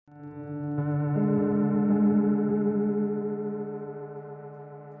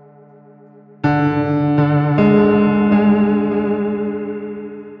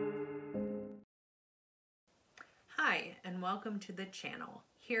to the channel.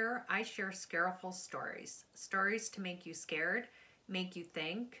 Here I share Scareful stories. Stories to make you scared, make you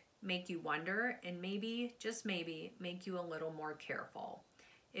think, make you wonder, and maybe, just maybe, make you a little more careful.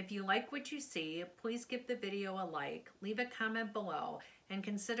 If you like what you see, please give the video a like, leave a comment below, and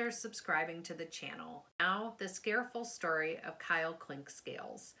consider subscribing to the channel. Now, the Scareful story of Kyle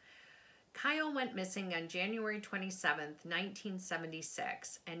Clinkscales. Kyle went missing on January 27,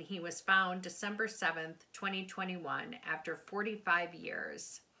 1976, and he was found December 7, 2021, after 45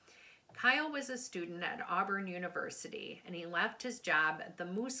 years. Kyle was a student at Auburn University, and he left his job at the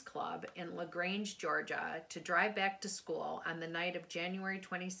Moose Club in LaGrange, Georgia, to drive back to school on the night of January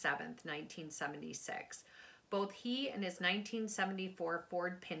 27, 1976. Both he and his 1974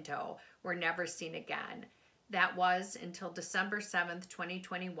 Ford Pinto were never seen again. That was until December 7th,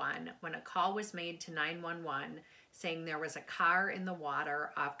 2021, when a call was made to 911 saying there was a car in the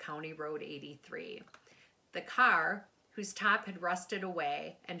water off County Road 83. The car, whose top had rusted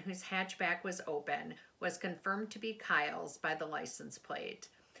away and whose hatchback was open, was confirmed to be Kyle's by the license plate.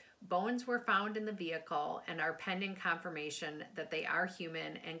 Bones were found in the vehicle and are pending confirmation that they are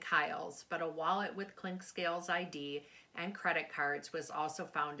human and Kyle's, but a wallet with Clinkscales ID and credit cards was also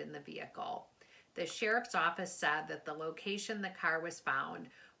found in the vehicle. The sheriff's office said that the location the car was found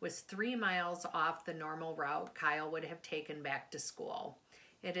was 3 miles off the normal route Kyle would have taken back to school.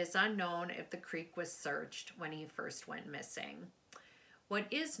 It is unknown if the creek was searched when he first went missing. What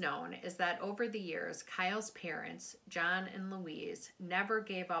is known is that over the years, Kyle's parents, John and Louise, never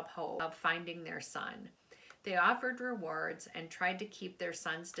gave up hope of finding their son. They offered rewards and tried to keep their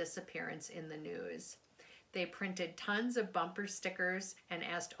son's disappearance in the news. They printed tons of bumper stickers and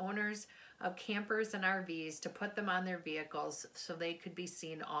asked owners of campers and RVs to put them on their vehicles so they could be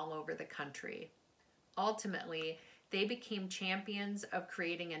seen all over the country. Ultimately, they became champions of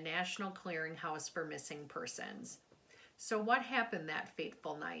creating a national clearinghouse for missing persons. So what happened that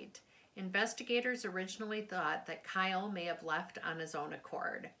fateful night? Investigators originally thought that Kyle may have left on his own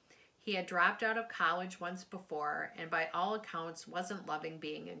accord. He had dropped out of college once before and by all accounts wasn't loving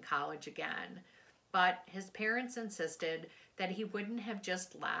being in college again. But his parents insisted that he wouldn't have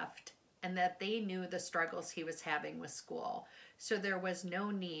just left and that they knew the struggles he was having with school, so there was no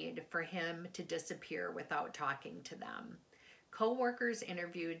need for him to disappear without talking to them. Co-workers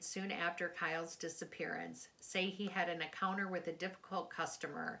interviewed soon after Kyle's disappearance say he had an encounter with a difficult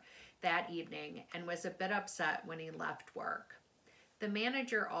customer that evening and was a bit upset when he left work. The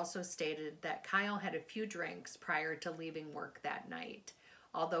manager also stated that Kyle had a few drinks prior to leaving work that night,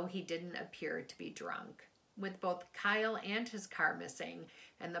 although he didn't appear to be drunk. With both Kyle and his car missing,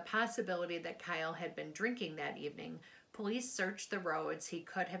 and the possibility that Kyle had been drinking that evening, police searched the roads he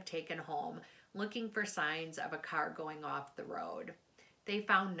could have taken home, looking for signs of a car going off the road. They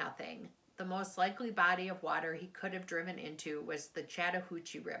found nothing. The most likely body of water he could have driven into was the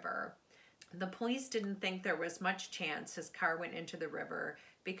Chattahoochee River. The police didn't think there was much chance his car went into the river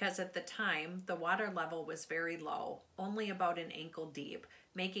because at the time, the water level was very low, only about an ankle deep,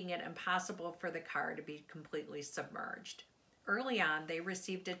 making it impossible for the car to be completely submerged. Early on, they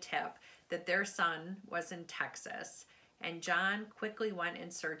received a tip that their son was in Texas, and John quickly went in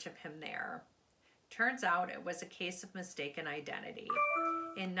search of him there. Turns out it was a case of mistaken identity.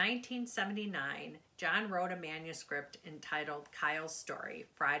 In 1979, John wrote a manuscript entitled Kyle's Story,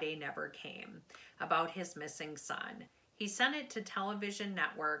 Friday Never Came, about his missing son. He sent it to television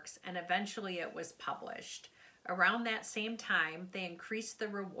networks and eventually it was published. Around that same time, they increased the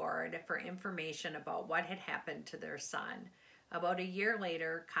reward for information about what had happened to their son. About a year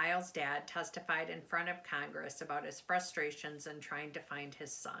later, Kyle's dad testified in front of Congress about his frustrations in trying to find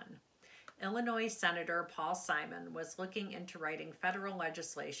his son. Illinois Senator Paul Simon was looking into writing federal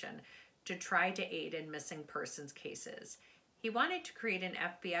legislation to try to aid in missing persons cases. He wanted to create an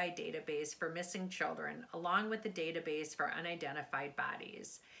FBI database for missing children, along with a database for unidentified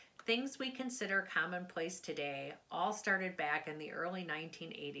bodies. Things we consider commonplace today all started back in the early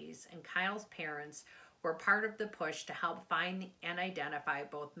 1980s, and Kyle's parents were part of the push to help find and identify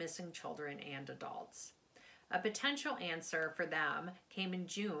both missing children and adults. A potential answer for them came in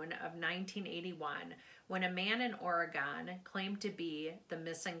June of 1981 when a man in Oregon claimed to be the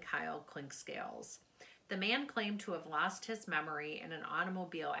missing Kyle Clinkscales. The man claimed to have lost his memory in an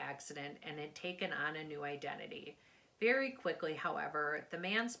automobile accident and had taken on a new identity. Very quickly, however, the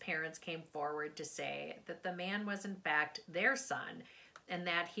man's parents came forward to say that the man was in fact their son and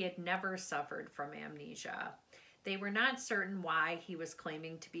that he had never suffered from amnesia. They were not certain why he was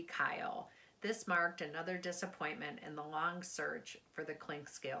claiming to be Kyle. This marked another disappointment in the long search for the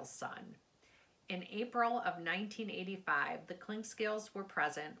Clinkscales son. In April of 1985, the Clinkscales were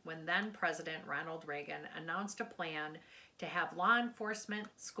present when then President Ronald Reagan announced a plan to have law enforcement,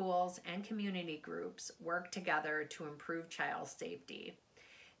 schools, and community groups work together to improve child safety.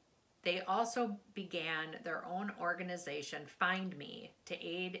 They also began their own organization, Find Me, to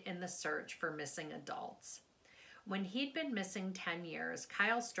aid in the search for missing adults. When he'd been missing 10 years,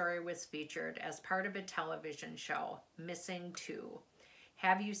 Kyle's story was featured as part of a television show, Missing 2.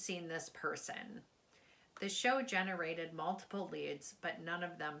 Have you seen this person? The show generated multiple leads, but none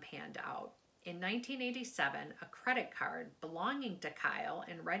of them panned out. In 1987, a credit card belonging to Kyle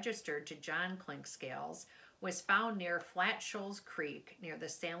and registered to John Clinkscales was found near Flat Shoals Creek near the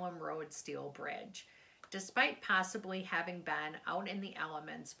Salem Road Steel Bridge. Despite possibly having been out in the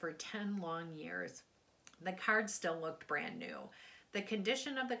elements for 10 long years, the card still looked brand new. The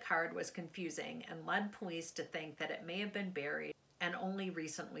condition of the card was confusing and led police to think that it may have been buried and only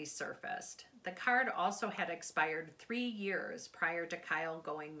recently surfaced. The card also had expired 3 years prior to Kyle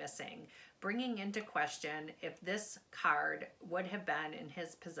going missing, bringing into question if this card would have been in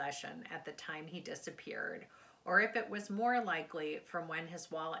his possession at the time he disappeared, or if it was more likely from when his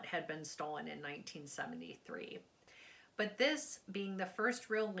wallet had been stolen in 1973. But this being the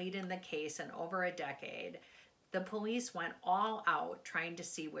first real lead in the case in over a decade, the police went all out trying to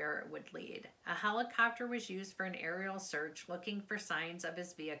see where it would lead. A helicopter was used for an aerial search looking for signs of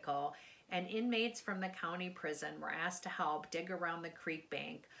his vehicle, and inmates from the county prison were asked to help dig around the creek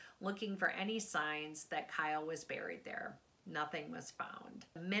bank looking for any signs that Kyle was buried there. Nothing was found.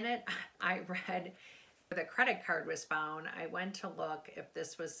 The minute I read the credit card was found, I went to look if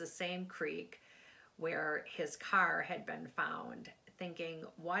this was the same creek where his car had been found, thinking,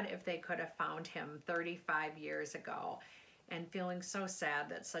 what if they could have found him 35 years ago? And feeling so sad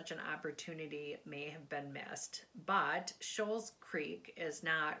that such an opportunity may have been missed. But Shoals Creek is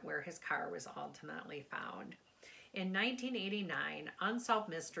not where his car was ultimately found. In 1989, Unsolved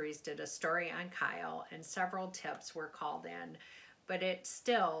Mysteries did a story on Kyle and several tips were called in, but it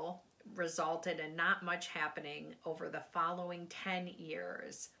still resulted in not much happening over the following 10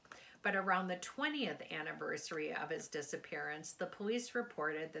 years. But around the 20th anniversary of his disappearance, the police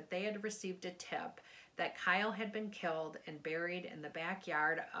reported that they had received a tip that Kyle had been killed and buried in the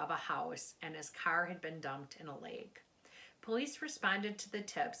backyard of a house and his car had been dumped in a lake. Police responded to the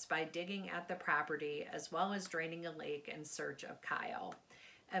tips by digging at the property as well as draining a lake in search of Kyle.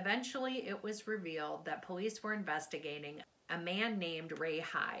 Eventually, it was revealed that police were investigating a man named Ray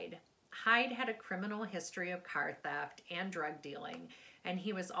Hyde. Hyde had a criminal history of car theft and drug dealing, and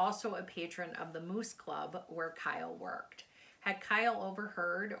he was also a patron of the Moose Club where Kyle worked. Had Kyle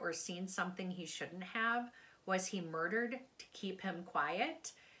overheard or seen something he shouldn't have? Was he murdered to keep him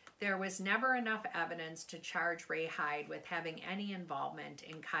quiet? There was never enough evidence to charge Ray Hyde with having any involvement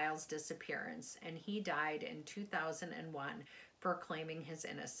in Kyle's disappearance, and he died in 2001 proclaiming his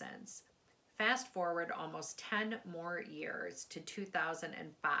innocence. Fast forward almost 10 more years to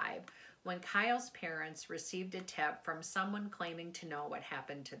 2005, when Kyle's parents received a tip from someone claiming to know what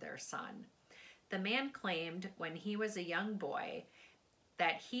happened to their son. The man claimed when he was a young boy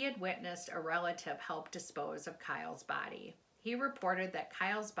that he had witnessed a relative help dispose of Kyle's body. He reported that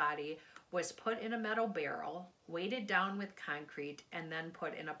Kyle's body was put in a metal barrel, weighted down with concrete, and then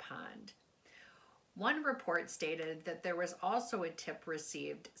put in a pond. One report stated that there was also a tip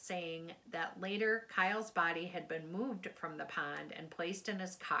received saying that later Kyle's body had been moved from the pond and placed in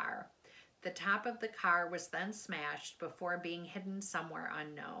his car. The top of the car was then smashed before being hidden somewhere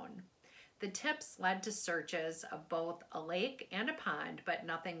unknown. The tips led to searches of both a lake and a pond, but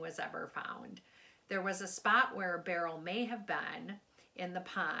nothing was ever found. There was a spot where a barrel may have been in the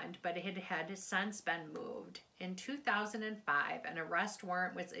pond, but it had since been moved. In 2005, an arrest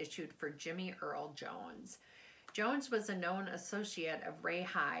warrant was issued for Jimmy Earl Jones. Jones was a known associate of Ray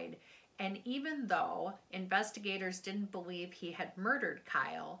Hyde, and even though investigators didn't believe he had murdered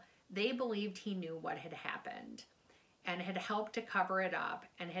Kyle, they believed he knew what had happened and had helped to cover it up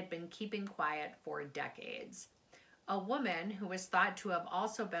and had been keeping quiet for decades. A woman who was thought to have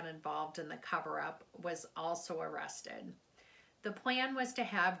also been involved in the cover-up was also arrested. The plan was to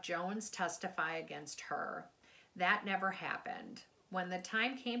have Jones testify against her. That never happened. When the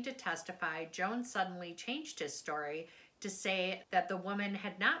time came to testify, Jones suddenly changed his story to say that the woman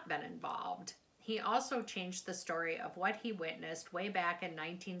had not been involved. He also changed the story of what he witnessed way back in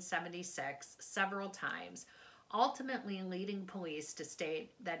 1976 several times, ultimately leading police to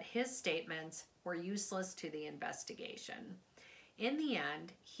state that his statements were useless to the investigation. In the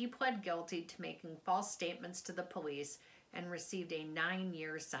end, he pled guilty to making false statements to the police and received a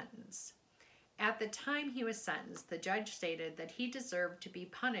 9-year sentence. At the time he was sentenced, the judge stated that he deserved to be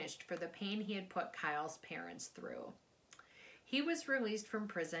punished for the pain he had put Kyle's parents through. He was released from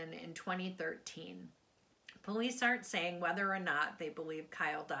prison in 2013. Police aren't saying whether or not they believe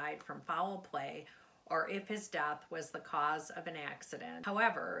Kyle died from foul play or if his death was the cause of an accident.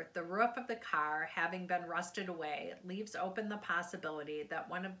 However, the roof of the car, having been rusted away, leaves open the possibility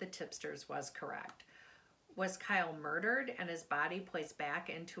that one of the tipsters was correct. Was Kyle murdered and his body placed back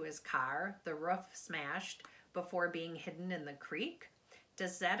into his car, the roof smashed, before being hidden in the creek?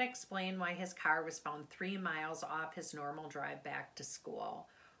 Does that explain why his car was found 3 miles off his normal drive back to school?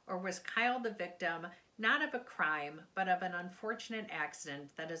 Or was Kyle the victim not of a crime, but of an unfortunate accident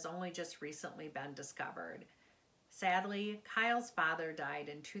that has only just recently been discovered? Sadly, Kyle's father died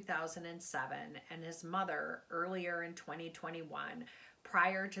in 2007 and his mother earlier in 2021,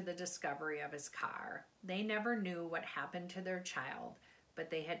 prior to the discovery of his car. They never knew what happened to their child, but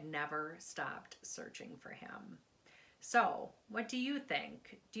they had never stopped searching for him. So, what do you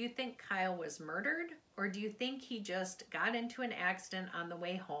think? Do you think Kyle was murdered, or do you think he just got into an accident on the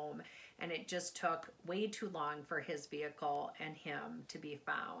way home and it just took way too long for his vehicle and him to be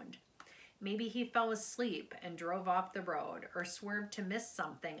found? Maybe he fell asleep and drove off the road, or swerved to miss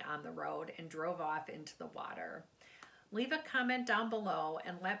something on the road and drove off into the water. Leave a comment down below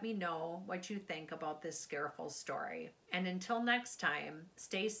and let me know what you think about this Scareful story. And until next time,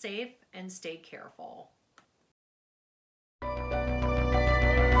 stay safe and stay careful.